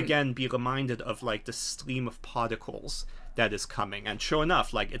you would, again, be reminded of, like, the stream of particles that is coming. And sure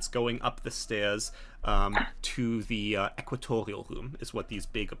enough, like, it's going up the stairs to the equatorial room, is what these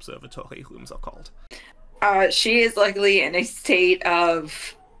big observatory rooms are called. She is likely in a state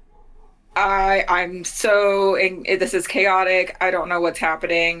of... I'm so... this is chaotic. I don't know what's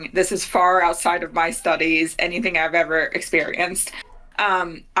happening. This is far outside of my studies, anything I've ever experienced.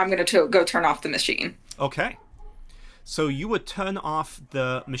 I'm going to go turn off the machine. Okay. So you would turn off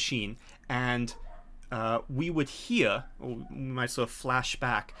the machine, and we would hear, or we might sort of flash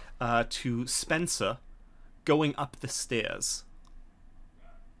back to Spencer going up the stairs.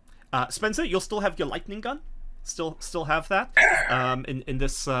 Spencer, you'll still have your lightning gun. Still have that in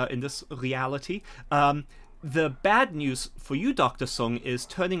this reality. The bad news for you, Dr. Sung, is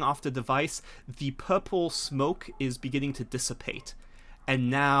turning off the device. The purple smoke is beginning to dissipate.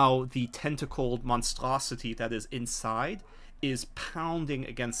 And now the tentacled monstrosity that is inside is pounding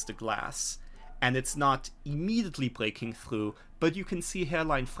against the glass. And it's not immediately breaking through, but you can see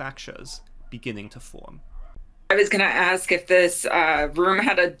hairline fractures beginning to form. I was going to ask if this room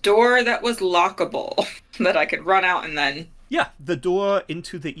had a door that was lockable, that I could run out and then... Yeah, the door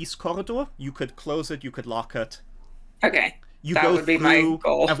into the east corridor, you could close it, you could lock it. Okay, you that go would be through, my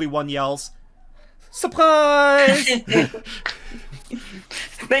goal. Everyone yells, "Surprise!"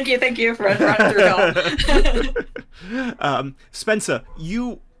 Thank you for running through all. Spencer,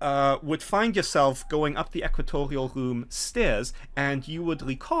 you would find yourself going up the equatorial room stairs, and you would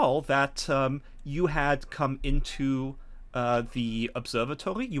recall that you had come into the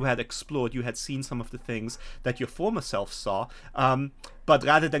observatory. You had explored, you had seen some of the things that your former self saw, but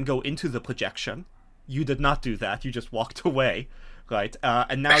rather than go into the projection, you did not do that. You just walked away, right?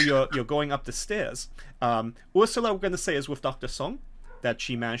 And now you're going up the stairs. Ursula, we're going to say, is with Dr. Song, that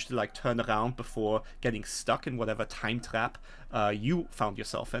she managed to like turn around before getting stuck in whatever time trap you found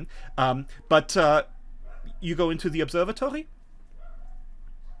yourself in. But you go into the observatory?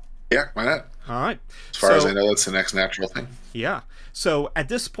 Yeah, why not? All right. As far as I know, that's the next natural thing. Yeah. So at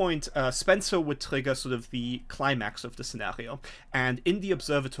this point, Spencer would trigger sort of the climax of the scenario. And in the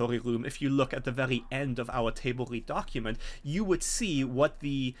observatory room, if you look at the very end of our table read document, you would see what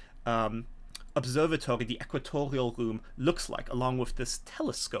the observatory, the equatorial room, looks like, along with this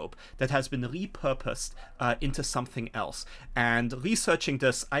telescope that has been repurposed into something else. And researching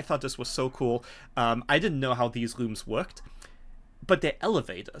this, I thought this was so cool. I didn't know how these rooms worked, but they're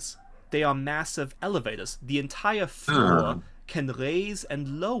elevators. They are massive elevators. The entire floor can raise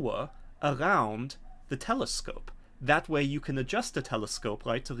and lower around the telescope. That way you can adjust the telescope,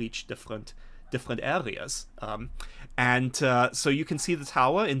 right, to reach different areas. So you can see the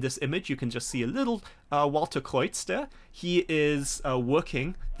tower in this image. You can just see a little Walter Kreutz there. He is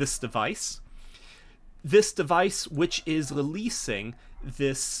working this device. This device which is releasing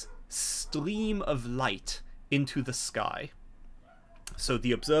this stream of light into the sky. So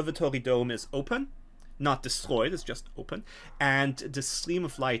the observatory dome is open, not destroyed, it's just open, and the stream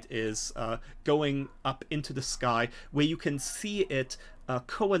of light is going up into the sky, where you can see it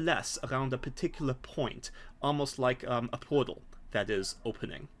coalesce around a particular point, almost like a portal that is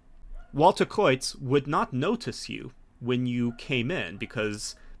opening. Walter Kreutz would not notice you when you came in,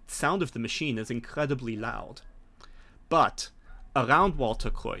 because the sound of the machine is incredibly loud. But around Walter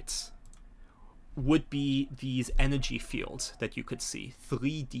Kreutz would be these energy fields that you could see,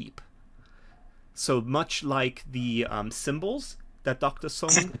 3 deep. So much like the symbols that Dr.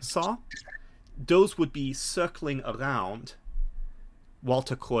 Song saw, those would be circling around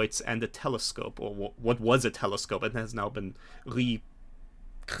Walter Kreutz and the telescope, or what was a telescope and has now been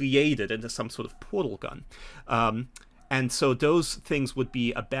recreated into some sort of portal gun. And so those things would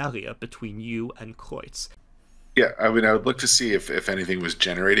be a barrier between you and Kreutz. Yeah, I mean, I would look to see if anything was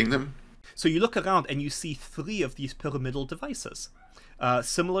generating them. So you look around and you see 3 of these pyramidal devices,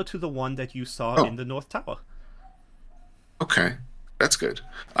 similar to the one that you saw in the North Tower. Okay, that's good.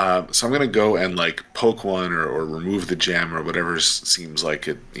 So I'm going to go and like poke one or remove the gem or whatever seems like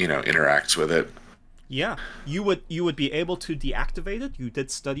it, interacts with it. Yeah, you would be able to deactivate it. You did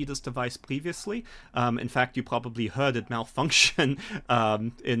study this device previously. In fact, you probably heard it malfunction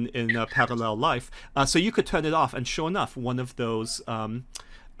in parallel life. So you could turn it off, and sure enough, one of those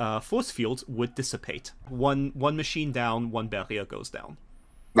force fields would dissipate. One machine down, one barrier goes down.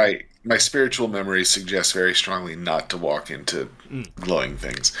 My spiritual memory suggests very strongly not to walk into Mm. glowing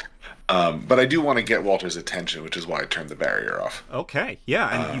things. But I do want to get Walter's attention, which is why I turned the barrier off. Okay, yeah,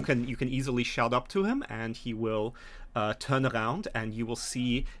 and Um, you can easily shout up to him, and he will turn around, and you will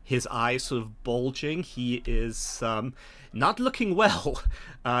see his eyes sort of bulging. He is not looking well.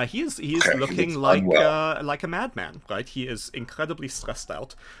 He is okay, looking he's unwell. like a madman, right? He is incredibly stressed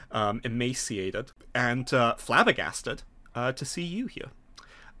out, emaciated, and flabbergasted to see you here.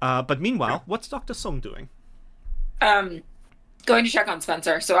 But meanwhile, what's Doctor Song doing? Um, Going to check on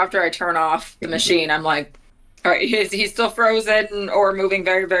Spencer. So after I turn off the machine, I'm like, all right, is he still frozen or moving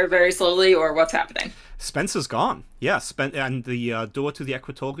very, very, very slowly, or what's happening? Spencer's gone. Yeah, and the door to the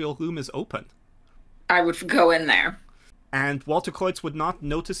equatorial room is open. I would go in there. And Walter Kreutz would not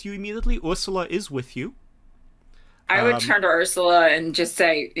notice you immediately. Ursula is with you. I would turn to Ursula and just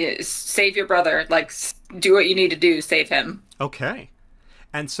say, save your brother. Like, do what you need to do. Save him. Okay.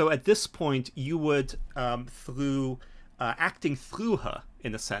 And so at this point, you would, through acting through her,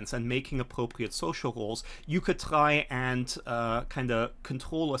 in a sense, and making appropriate social roles, you could try and kind of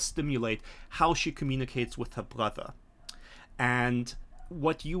control or stimulate how she communicates with her brother. And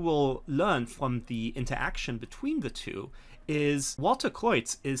what you will learn from the interaction between the two is Walter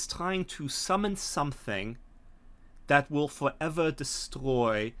Kreutz is trying to summon something that will forever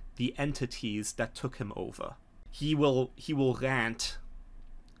destroy the entities that took him over. He will rant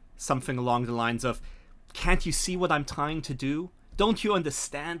something along the lines of, "Can't you see what I'm trying to do? Don't you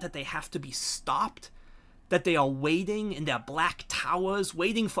understand that they have to be stopped? That they are waiting in their black towers,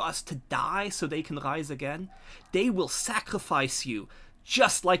 waiting for us to die so they can rise again? They will sacrifice you,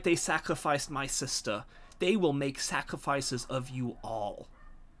 just like they sacrificed my sister. They will make sacrifices of you all."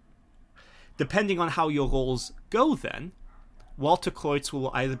 Depending on how your roles go then, Walter Kreutz will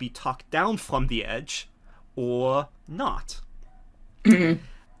either be talked down from the edge or not. Mm-hmm.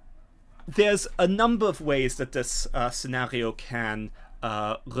 There's a number of ways that this scenario can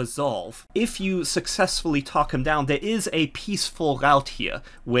resolve. If you successfully talk him down, there is a peaceful route here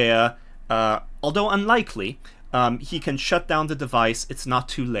where, although unlikely, he can shut down the device, it's not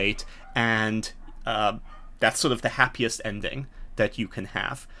too late, and that's sort of the happiest ending that you can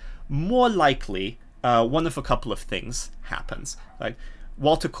have. More likely, one of a couple of things happens. Right?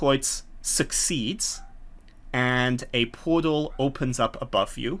 Walter Kreutz succeeds, and a portal opens up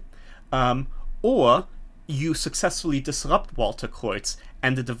above you. Or you successfully disrupt Walter Kreutz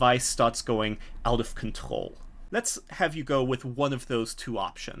and the device starts going out of control. Let's have you go with one of those two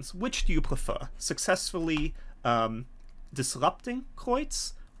options. Which do you prefer? Successfully disrupting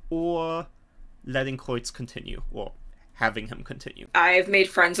Kreutz or letting Kreutz continue, or having him continue? I've made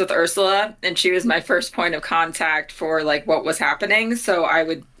friends with Ursula, and she was my first point of contact for like what was happening. So I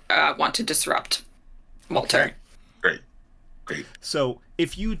would want to disrupt Walter. Okay. Great. So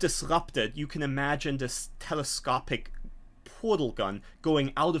if you disrupt it, you can imagine this telescopic portal gun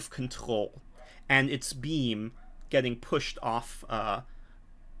going out of control and its beam getting pushed off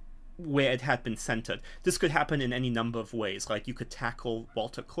where it had been centered. This could happen in any number of ways. Like you could tackle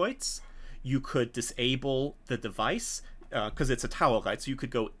Walter Kreutz, you could disable the device, because it's a tower, right? So you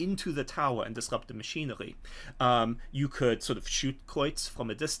could go into the tower and disrupt the machinery. You could sort of shoot Kreutz from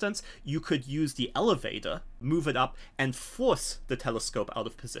a distance. You could use the elevator, move it up, and force the telescope out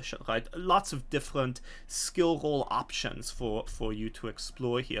of position, right? Lots of different skill roll options for you to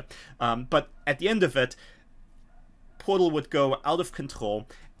explore here. But at the end of it, portal would go out of control,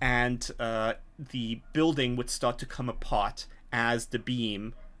 and the building would start to come apart as the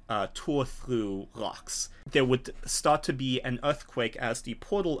beam tore through rocks. There would start to be an earthquake as the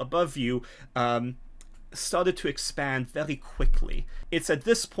portal above you started to expand very quickly. It's at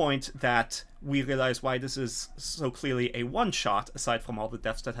this point that we realize why this is so clearly a one-shot, aside from all the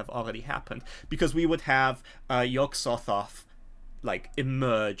deaths that have already happened, because we would have Yog-Sothoth like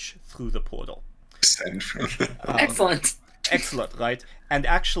emerge through the portal. Excellent. Excellent, right? And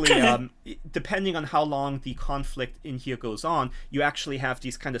actually, depending on how long the conflict in here goes on, you actually have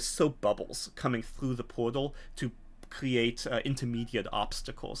these kind of soap bubbles coming through the portal to create intermediate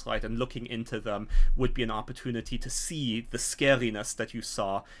obstacles, right? And looking into them would be an opportunity to see the scariness that you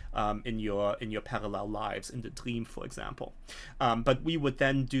saw in your parallel lives, in the dream, for example. But we would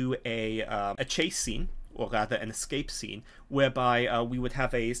then do a chase scene, or rather an escape scene, whereby we would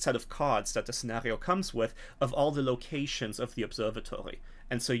have a set of cards that the scenario comes with of all the locations of the observatory.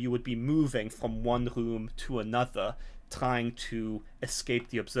 And so you would be moving from one room to another, trying to escape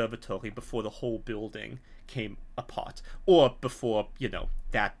the observatory before the whole building came apart. Or before,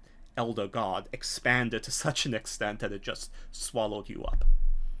 that elder god expanded to such an extent that it just swallowed you up.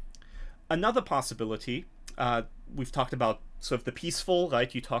 Another possibility We've talked about sort of the peaceful,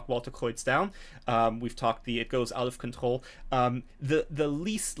 right? You talk Walter Kreutz down. We've talked the it goes out of control. The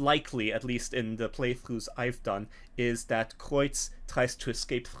least likely, at least in the playthroughs I've done, is that Kreutz tries to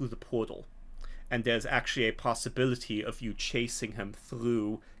escape through the portal. And there's actually a possibility of you chasing him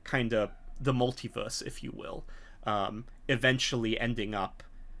through kind of the multiverse, if you will, eventually ending up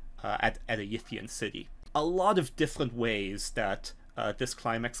at a Yithian city. A lot of different ways that this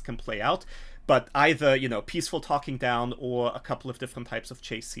climax can play out, but either, you know, peaceful talking down or a couple of different types of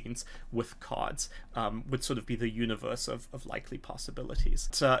chase scenes with cards would sort of be the universe of likely possibilities.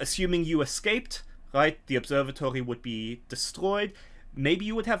 So, assuming you escaped, right, the observatory would be destroyed. Maybe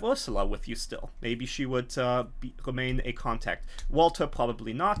you would have Ursula with you still. Maybe she would remain a contact. Walter,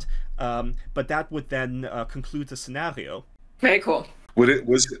 probably not. But that would then conclude the scenario. Very cool.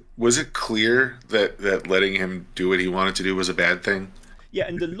 Was it clear that letting him do what he wanted to do was a bad thing? Yeah,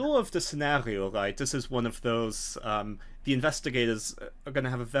 in the lore of the scenario, right, this is one of those... the investigators are going to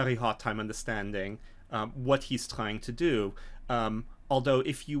have a very hard time understanding what he's trying to do. Although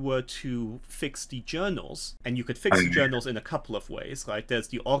if you were to fix the journals, and you could fix the journals in a couple of ways, right? There's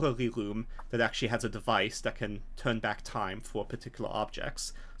the orrery room that actually has a device that can turn back time for particular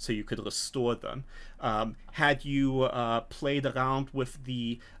objects, so you could restore them. Had you played around with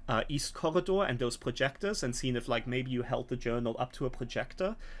the East Corridor and those projectors and seen if, like, maybe you held the journal up to a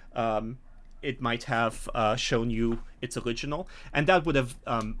projector, it might have shown you its original. And that would have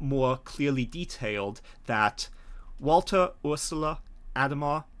more clearly detailed that Walter, Ursula,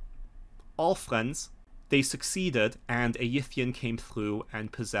 Adamar, all friends, they succeeded, and a Yithian came through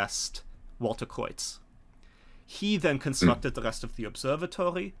and possessed Walter Kreutz. He then constructed the rest of the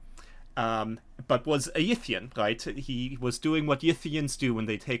observatory, but was a Yithian, right? He was doing what Yithians do when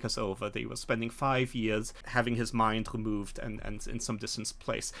they take us over. They were spending 5 years having his mind removed and in some distant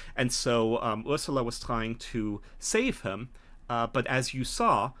place. And so Ursula was trying to save him, but as you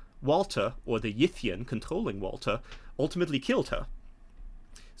saw, Walter, or the Yithian controlling Walter, ultimately killed her.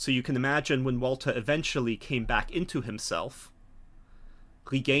 So you can imagine when Walter eventually came back into himself,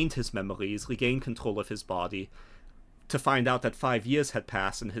 regained his memories, regained control of his body, to find out that 5 years had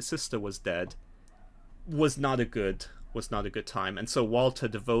passed and his sister was dead, was not a good time. And so Walter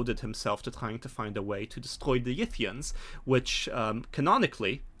devoted himself to trying to find a way to destroy the Yithians, which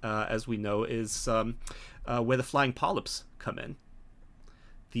canonically, as we know, is where the flying polyps come in.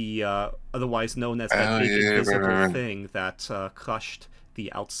 The otherwise known as that big invisible thing that crushed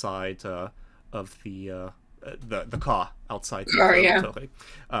the outside of the car outside the observatory.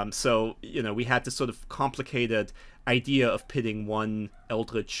 So, you know, we had this sort of complicated idea of pitting one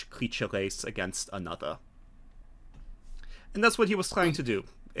eldritch creature race against another. And that's what he was trying to do,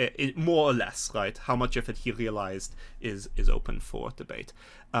 more or less, right? How much of it he realized is open for debate.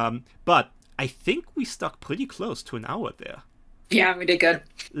 But I think we stuck pretty close to an hour there. Yeah, we did good.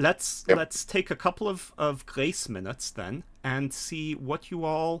 Let's take a couple of grace minutes then and see what you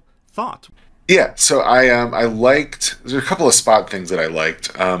all thought. Yeah, so I liked. There's a couple of spot things that I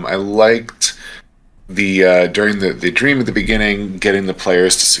liked. I liked the during the dream at the beginning, getting the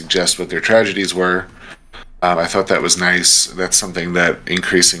players to suggest what their tragedies were. I thought that was nice. That's something that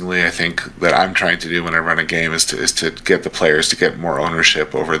increasingly I think that I'm trying to do when I run a game is to get the players to get more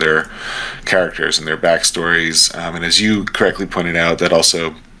ownership over their characters and their backstories. And as you correctly pointed out, that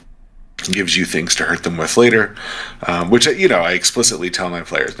also gives you things to hurt them with later, which, you know, I explicitly tell my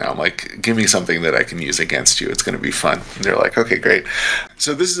players now. I'm like, give me something that I can use against you. It's going to be fun. And they're like, okay, great.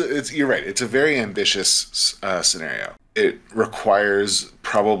 So you're right. It's a very ambitious scenario. It requires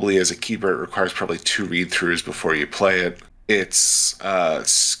probably, as a keeper, it requires probably 2 read-throughs before you play it. It's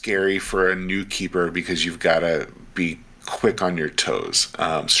scary for a new keeper because you've got to be quick on your toes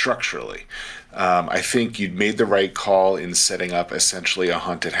structurally. I think you'd made the right call in setting up essentially a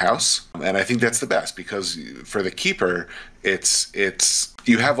haunted house, and I think that's the best because for the keeper, it's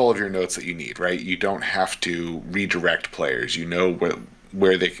you have all of your notes that you need, right? You don't have to redirect players. You know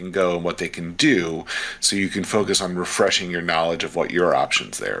where they can go and what they can do, so you can focus on refreshing your knowledge of what your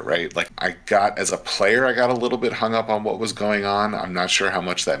options there, right? Like as a player, I got a little bit hung up on what was going on. I'm not sure how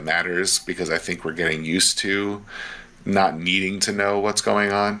much that matters because I think we're getting used to not needing to know what's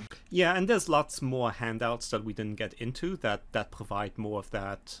going on. Yeah, and there's lots more handouts that we didn't get into that provide more of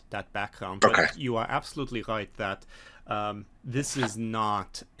that background. But okay. You are absolutely right that this is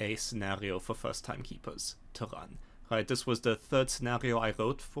not a scenario for first-time keepers to run. Right, this was the 3rd scenario I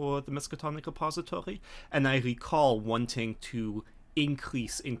wrote for the Miskatonic repository, and I recall wanting to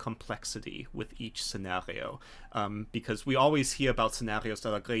increase in complexity with each scenario, because we always hear about scenarios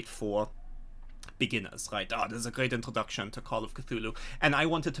that are great for beginners, right? Oh, there's a great introduction to Call of Cthulhu, and I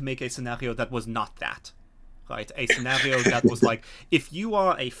wanted to make a scenario that was not that. right? A scenario that was like, if you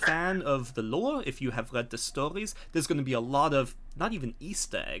are a fan of the lore, if you have read the stories, there's going to be a lot of, not even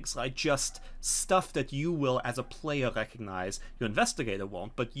Easter eggs, right? Just stuff that you will, as a player, recognize. Your investigator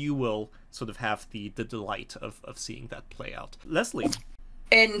won't, but you will sort of have the delight of seeing that play out. Leslie?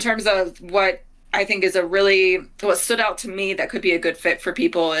 In terms of what I think is what stood out to me that could be a good fit for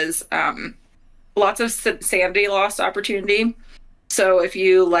people is lots of sanity loss opportunity. So if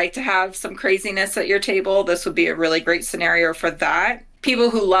you like to have some craziness at your table, this would be a really great scenario for that. People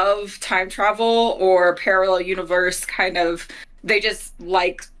who love time travel or parallel universe they just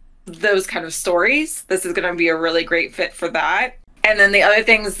like those kind of stories. This is going to be a really great fit for that. And then the other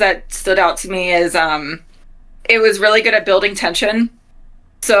things that stood out to me is it was really good at building tension.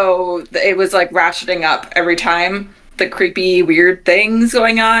 So it was like ratcheting up every time. The creepy, weird things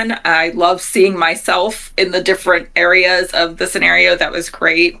going on. I love seeing myself in the different areas of the scenario. That was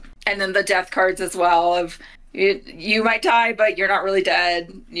great. And then the death cards as well of you might die, but you're not really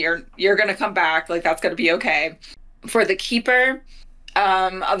dead. You're going to come back. Like, that's going to be okay. For the keeper,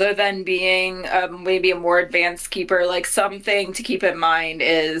 other than being maybe a more advanced keeper, like something to keep in mind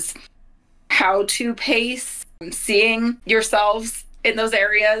is how to pace seeing yourselves in those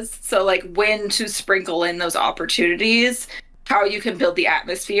areas. So like when to sprinkle in those opportunities, how you can build the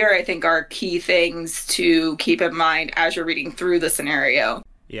atmosphere, I think are key things to keep in mind as you're reading through the scenario.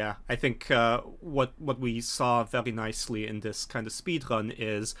 Yeah, I think what we saw very nicely in this kind of speed run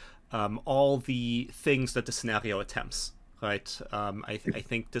is all the things that the scenario attempts, right? I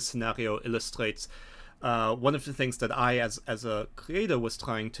think this scenario illustrates one of the things that I, as a creator, was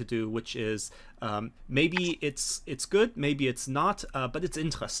trying to do, which is maybe it's good, maybe it's not, but it's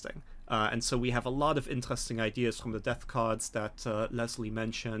interesting. And so we have a lot of interesting ideas, from the death cards that Leslie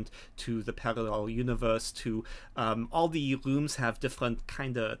mentioned, to the parallel universe, to all the rooms have different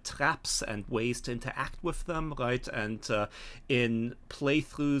kind of traps and ways to interact with them, right? And in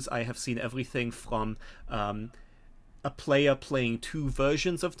playthroughs, I have seen everything from a player playing two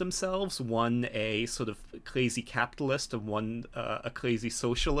versions of themselves, one a sort of crazy capitalist and one a crazy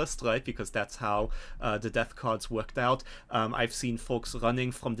socialist, right? Because that's how the death cards worked out. I've seen folks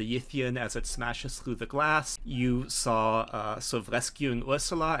running from the Yithian as it smashes through the glass. You saw sort of rescuing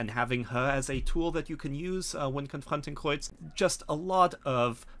Ursula and having her as a tool that you can use when confronting Kreutz. Just a lot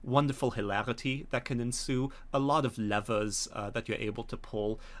of wonderful hilarity that can ensue, a lot of levers that you're able to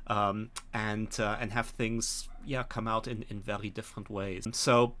pull, and have things come out in very different ways.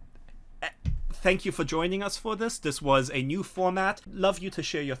 So thank you for joining us for this. This was a new format. Love you to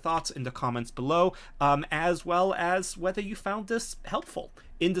share your thoughts in the comments below, as well as whether you found this helpful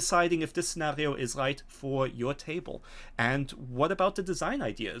in deciding if this scenario is right for your table. And what about the design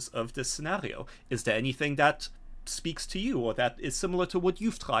ideas of this scenario? Is there anything that speaks to you, or that is similar to what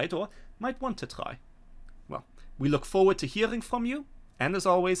you've tried or might want to try? Well, we look forward to hearing from you, and as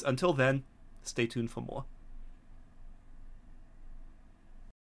always, until then, stay tuned for more.